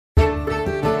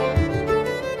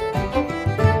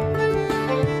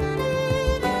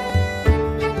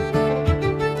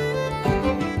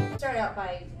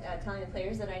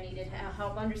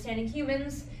help understanding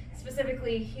humans,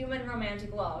 specifically human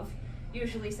romantic love.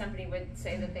 Usually somebody would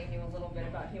say that they knew a little bit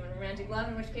about human romantic love,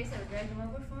 in which case I would drag them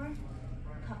over for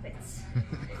puppets.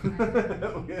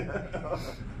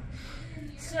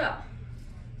 So,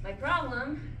 my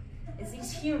problem is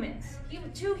these humans.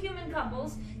 Two human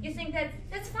couples, you think that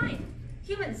that's fine.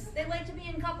 Humans, they like to be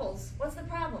in couples. What's the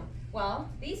problem? Well,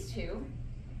 these two,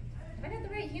 have I got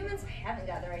the right humans? I haven't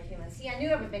got the right humans. See, I knew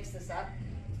I would mix this up.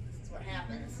 This is what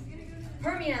happens.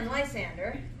 Hermia and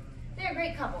Lysander, they're a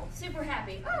great couple, super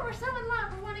happy. Oh, we're so in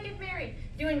love, we want to get married.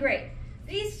 Doing great.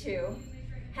 These two,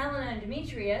 Helena and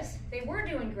Demetrius, they were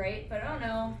doing great, but oh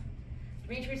no,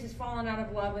 Demetrius has fallen out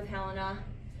of love with Helena.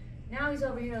 Now he's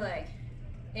over here like,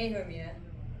 hey Hermia,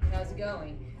 how's it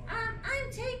going?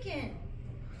 I'm taken.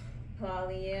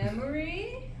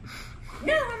 Polyamory?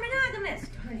 No, we're monogamous.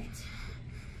 Darn it.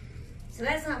 So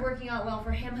that's not working out well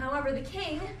for him. However, the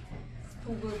king,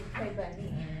 who will be played by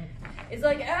me, is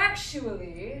like,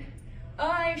 actually,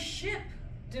 I ship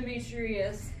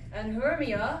Demetrius and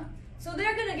Hermia, so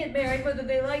they're gonna get married whether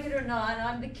they like it or not.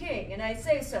 I'm the king, and I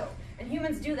say so. And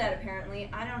humans do that apparently.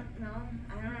 I don't know.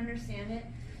 I don't understand it.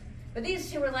 But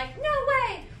these two were like, no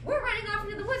way! We're running off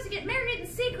into the woods to get married in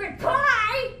secret.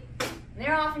 Bye! And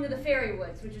they're off into the fairy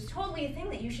woods, which is totally a thing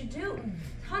that you should do.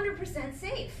 100%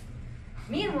 safe.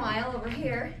 Meanwhile, over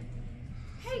here,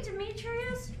 hey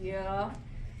Demetrius? Yeah?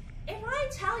 If I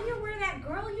tell you where that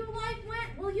girl you like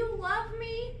went, will you love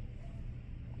me?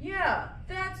 Yeah,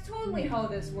 that's totally how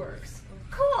this works.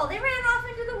 Cool, they ran off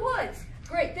into the woods.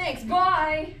 Great, thanks,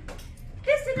 bye.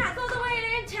 This did not go the way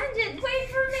I intended. Wait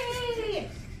for me.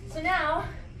 So now,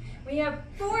 we have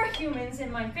 4 humans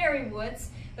in my fairy woods.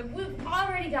 We've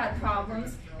already got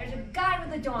problems. There's a guy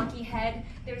with a donkey head.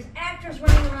 There's actors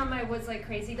running around my woods like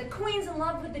crazy. The queen's in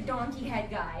love with the donkey head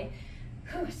guy.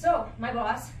 So, my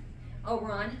boss,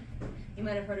 Oberon, you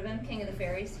might have heard of him, king of the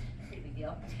fairies, pretty big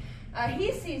deal.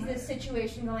 He sees this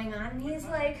situation going on, and he's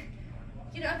like,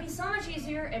 you know, it'd be so much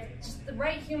easier if just the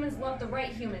right humans love the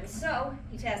right humans. So,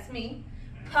 he tasks me,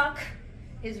 Puck,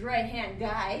 his right-hand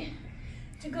guy,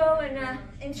 to go and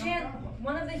enchant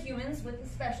one of the humans with a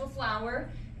special flower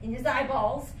in his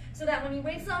eyeballs, so that when he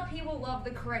wakes up, he will love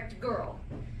the correct girl.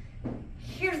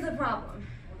 Here's the problem.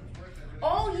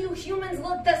 All you humans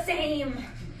look the same.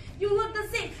 You look the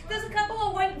same. There's a couple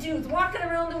of white dudes walking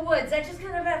around the woods. I just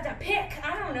kind of have to pick.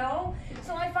 I don't know.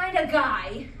 So I find a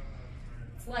guy.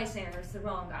 It's Lysander. It's the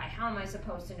wrong guy. How am I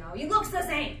supposed to know? He looks the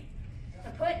same. I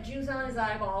put juice on his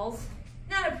eyeballs.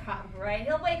 Not a problem, right?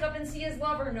 He'll wake up and see his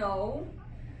lover. No.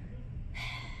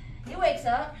 He wakes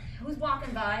up. Who's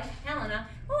walking by? Helena.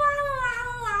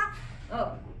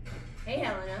 Oh, hey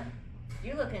Helena.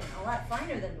 You're looking a lot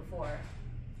finer than before.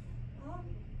 Oh,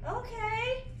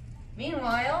 okay.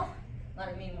 Meanwhile,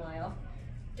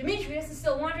 Demetrius is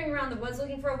still wandering around the woods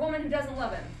looking for a woman who doesn't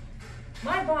love him.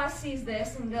 My boss sees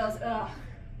this and goes, ugh,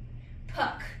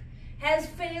 Puck has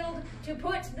failed to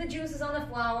put the juices on the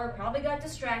flower, probably got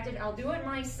distracted, I'll do it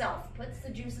myself. Puts the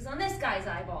juices on this guy's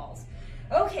eyeballs.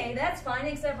 Okay, that's fine,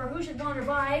 except for who should wander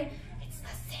by? It's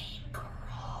the same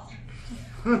girl.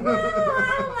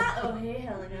 Oh, hey,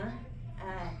 Helena.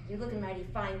 You're looking mighty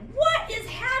fine. What is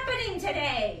happening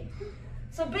today?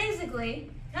 So basically,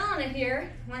 Helena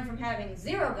here went from having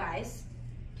 0 guys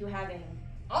to having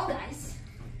all guys.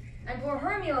 And poor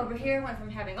Hermia over here went from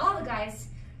having all the guys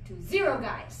to 0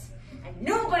 guys. And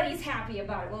nobody's happy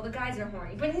about it. Well, the guys are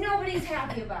horny, but nobody's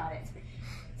happy about it.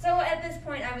 So at this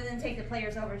point, I would then take the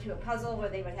players over to a puzzle where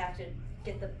they would have to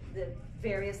get the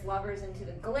various lovers into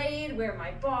the glade, where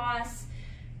my boss,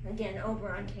 again,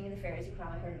 Oberon, king of the fairies, you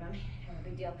probably heard of him, not a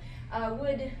big deal,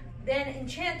 would then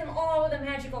enchant them all with a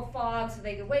magical fog so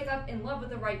they could wake up in love with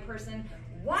the right person.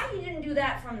 Why he didn't do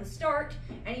that from the start,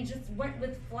 and he just went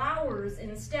with flowers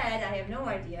instead, I have no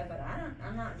idea, but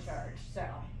I'm not in charge, so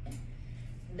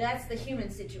that's the human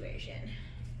situation.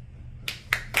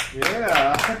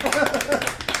 Yeah.